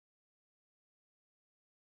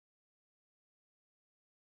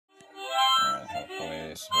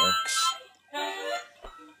this works.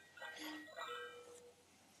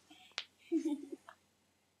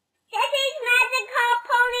 Sissy's magical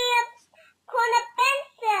ponycorn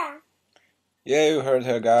adventure. Yeah, you heard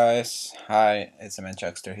her, guys. Hi, it's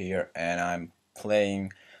Mnchuckster here, and I'm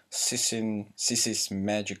playing Sissy's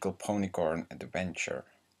magical ponycorn adventure.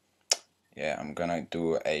 Yeah, I'm gonna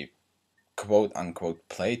do a quote-unquote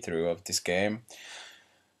playthrough of this game,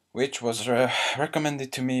 which was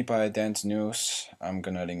recommended to me by Dance News. I'm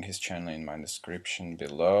gonna link his channel in my description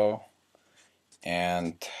below.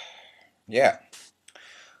 And yeah,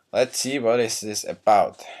 let's see what is this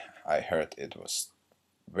about. I heard it was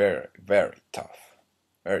very, very tough.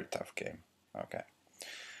 Very tough game. Okay,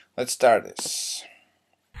 let's start this.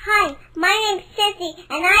 Hi, my name's Sissy,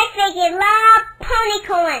 and I freaking love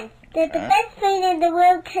ponycorns. They're the best thing in the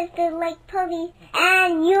world because they're like ponies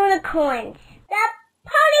and unicorns. The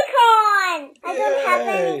ponycorn! I don't have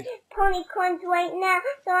any ponycorns right now,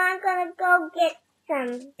 so I'm gonna go get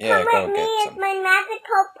some. Yeah, Come go with me, get it's some. my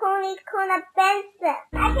magical ponycorn adventure.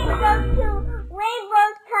 I can go to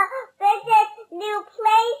rainbows to visit new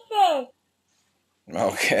places.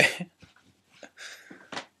 Okay.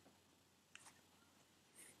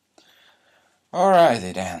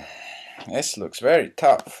 Alrighty then. This looks very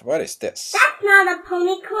tough. What is this? That's not a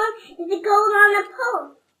ponycorn, it's a goat on a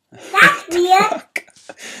pole. That's weird.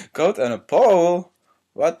 Goat on a pole?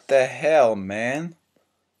 What the hell, man?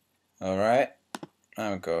 Alright.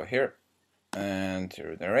 I'll go here. And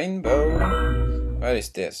through the rainbow. What is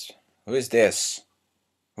this? Who is this?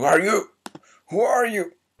 Who are you? Who are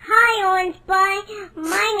you? Hi, Orange Boy.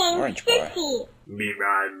 My name's Orange Boy. Sissy.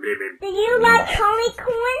 Do you like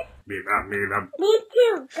ponycorn? Me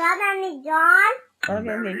too. Got any jars?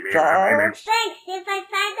 Jars? Thanks. If I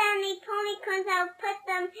find any ponycorns, I'll put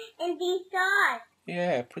them in these jars.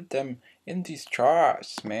 Yeah, put them in these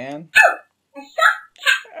jars, man. Oh, a shop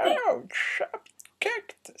cactus. Oh, shop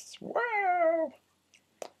cactus. Wow.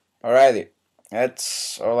 Alrighty.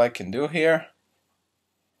 That's all I can do here.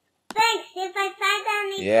 Thanks. If I find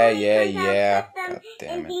any Yeah. I'll put them God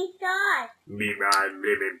damn in it. these jars.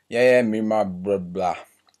 Yeah, me, my, blah, blah.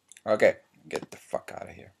 Okay, get the fuck out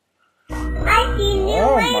of here. I see new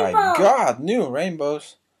Oh rainbows. my god, new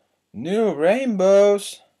rainbows. New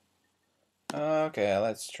rainbows. Okay,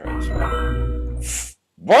 let's try this one.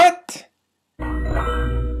 What?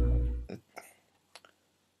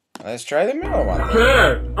 Let's try the middle one.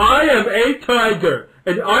 Sir, I am a tiger,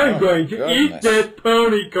 and I'm going to eat this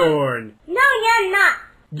ponycorn. No, you're not.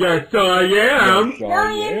 Yes, I am. No,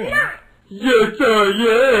 you're not. Yes, I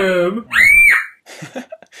am.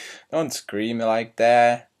 Don't scream like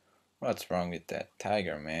that. What's wrong with that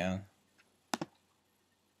tiger, man?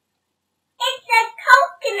 It's a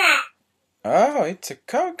coconut. Oh, it's a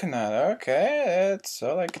coconut. Okay, that's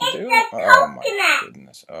all I can do. It's a Oh my coconut.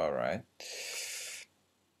 goodness. Alright.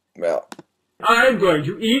 Well, I'm going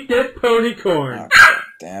to eat this ponycorn. okay,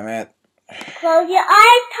 damn it. Close your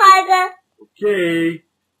eyes, tiger. Okay.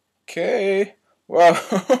 Okay. Whoa.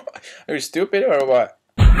 Are you stupid or what?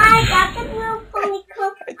 I got the blue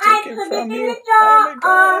ponycorn. I I took it put from it in you. the jar. Oh my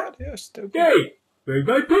god, you're stupid. Hey, where'd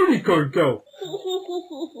my ponycorn go?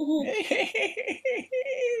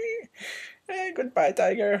 Hey, goodbye,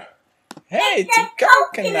 tiger. Hey, It's it's a a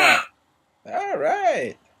coconut. coconut.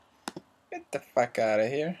 Alright. Get the fuck out of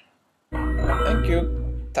here. Thank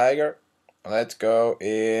you, tiger. Let's go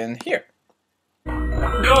in here.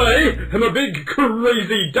 I am a big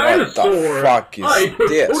crazy dinosaur. What the fuck is I put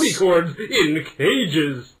this? ponycorns in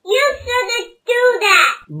cages. You shouldn't do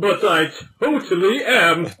that. But I totally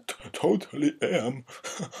am. Totally am.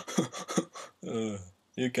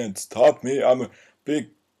 You can't stop me. I'm a big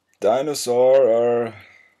dinosaur or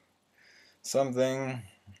something.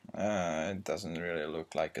 It doesn't really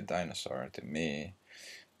look like a dinosaur to me.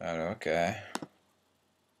 But okay.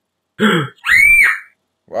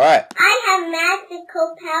 What? I have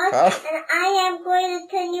magical powers, Huh? and I am going to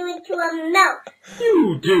turn you into a mouse.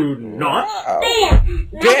 You do not. Wow. Bam!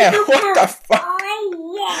 Bam! Magical What the powers. fuck?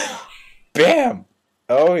 Oh, yeah. Bam!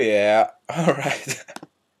 Oh yeah. Alright.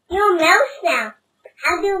 You're a mouse now.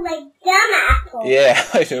 How do you like dumb apples? Yeah,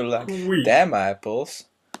 I do like Sweet. damn apples.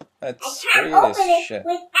 I That's can't sweet open as it shit.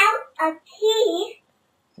 without a key.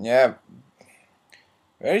 Yeah.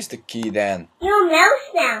 Where's the key then? You're a mouse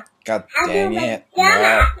now. God How do dang you it. like dumb No.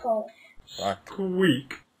 apples? Fuck.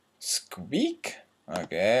 Squeak. Squeak?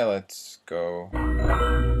 Okay, let's go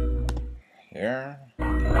here.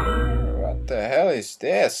 What the hell is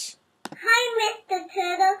this? Hi, Mr.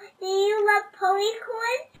 Turtle. Do you love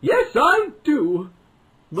ponycorn? Yes, I do.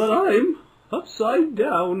 But I'm upside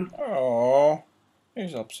down. Oh,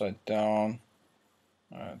 he's upside down.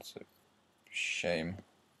 That's a Shame.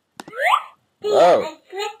 See, Oh. I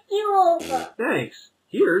flipped you over. Thanks.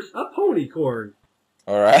 Here's a Ponycorn.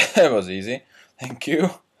 Alright, that was easy. Thank you.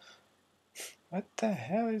 What the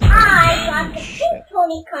hell is I that? got the Shit. pink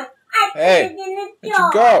ponycorn. I put Hey, it in the where'd jar.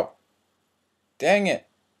 you go? Dang it.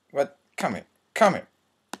 What? Come here. Come here.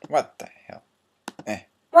 What the hell?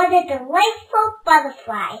 What a delightful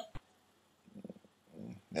butterfly.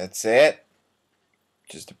 That's it?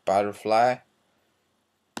 Just a butterfly?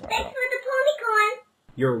 Thanks for the ponycorn.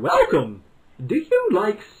 You're welcome. Do you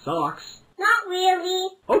like socks? Not really.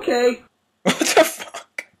 Okay. What the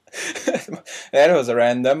fuck? That was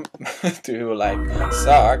random. Do you like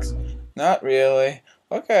socks? Not really.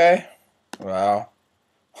 Okay. Wow.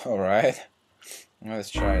 Alright. Let's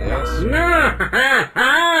try this.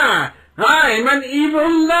 I'm an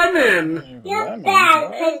evil lemon. You're Lemon, bad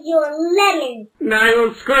what? because you're lemon. I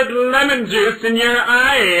will squirt lemon juice in your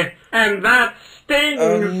eye, and that stings.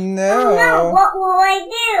 Oh Oh no, no. what will I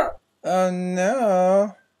do? Oh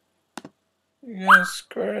no. You're gonna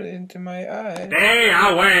squirt into my eye. Stay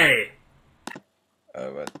away.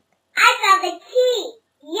 Oh, what? I got the key.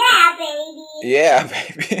 Yeah, baby. Yeah,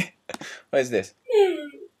 baby. What is this?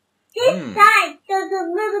 This side, there's a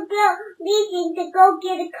little girl leaving to go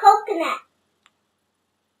get a coconut.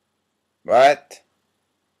 What?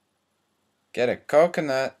 Get a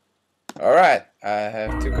coconut. Alright, I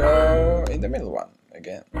have to go in the middle one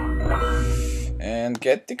again. And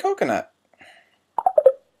get the coconut.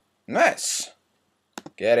 Nice.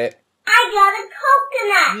 Get it. I got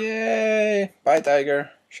a coconut. Yay. Bye, tiger.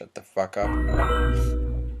 Shut the fuck up.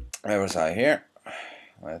 Where was I here?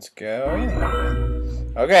 Let's go in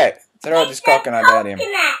again. Okay, throw this coconut at him.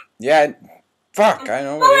 Yeah, fuck, I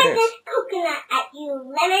know what it Throwing is. this coconut at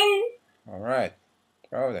you, lemon. Alright,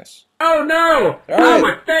 throw this. Oh no! Throw Oh, it.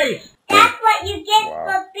 my face! That's what you get Wow.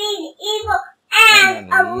 for being evil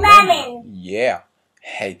and a lemon. Lemon. Yeah,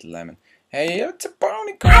 hate lemon. Hey, it's a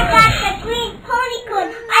ponycorn. I got the green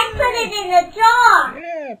ponycorn. I put it in a jar.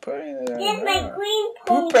 Yeah, put it in Here's my there. green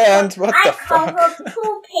Poop ponycorn. pants, what I the call fuck? her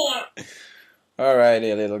Poop Pants.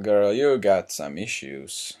 Alrighty, little girl, you got some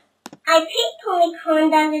issues. I picked ponycorn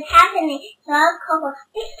doesn't have any, so I'll call her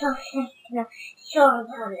this show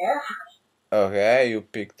her. Okay, you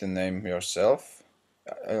picked the name yourself.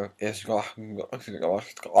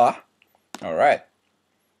 Alright.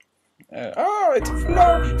 Oh, it's a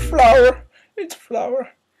flower. Flower. It's a flower.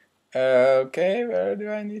 Okay, where do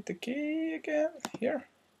I need the key again? Here?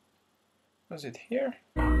 Was it here?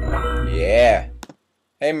 Yeah.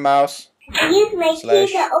 Hey, mouse. I use my key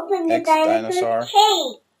Slash to open the X dinosaur. dinosaur's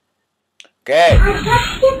cage. Okay. I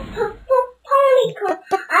got this purple ponycorn.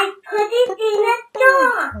 I put it in a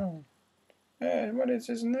jar. Hey, what is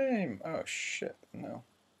his name? Oh, shit. No.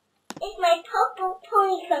 It's my purple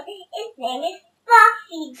ponycorn. His name is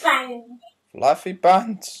Fluffy Buns. Fluffy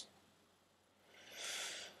buns.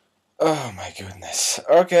 Oh my goodness.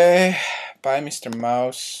 Okay. Bye, Mr.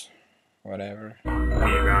 Mouse. Whatever.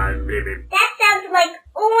 That sounds like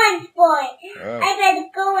Orange Boy. Oh. I better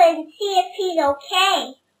go and see if he's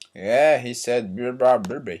okay. Yeah, he said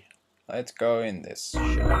birby. Let's go in this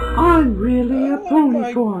shit. I'm really a Oh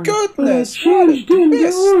my ponycorn, goodness, but I changed what a into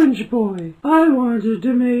twist. Orange Boy. I wanted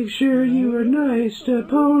to make sure you were nice to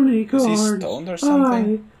ponycorns. Is he stoned or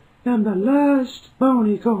something? I am the last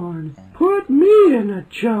ponycorn. Put me in a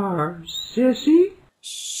jar, sissy.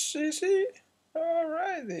 Sissy?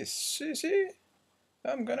 Alrighty, Sissy.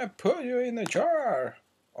 I'm gonna put you in a jar.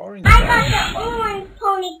 Orange I jar. got the orange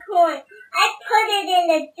ponycorn. I put it in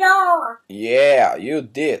a jar. Yeah, you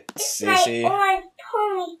did, It's Sissy. my orange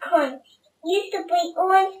ponycorn. Used to be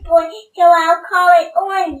Orange Boy, so I'll call it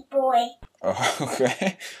Orange Boy. Oh,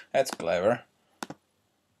 okay, that's clever.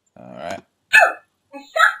 Alright. A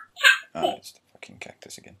soft Oh, it's the fucking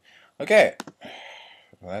cactus again. Okay,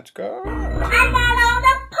 let's go. I got all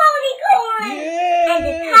the ponycorns. And the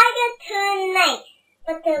Yeah. tiger turned nice,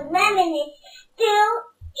 but the lemon is still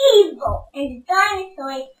evil, and the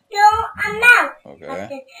dinosaur is still a mouse. But Okay.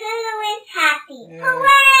 the turtle is happy. Yeah.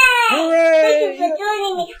 Hooray! Hooray! Thank you for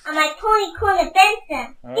joining me on my Ponycorn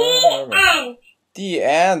adventure. Alright. The end. The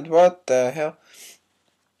end. What the hell?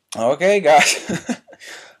 Okay, guys.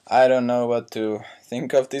 I don't know what to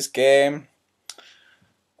think of this game.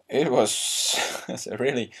 It was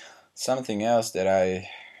really something else that I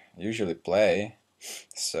usually play.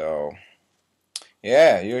 So,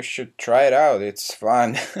 yeah, you should try it out. It's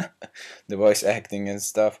fun. The voice acting and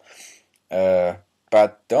stuff.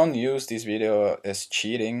 But don't use this video as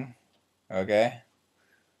cheating. Okay?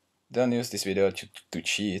 Don't use this video to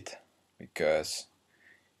cheat. Because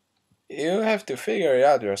you have to figure it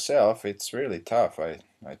out yourself. It's really tough. I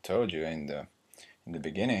told you in the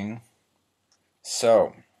beginning.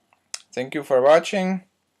 So, thank you for watching.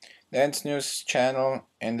 Dance News channel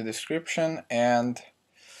in the description, and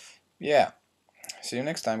yeah, see you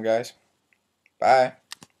next time, guys. Bye.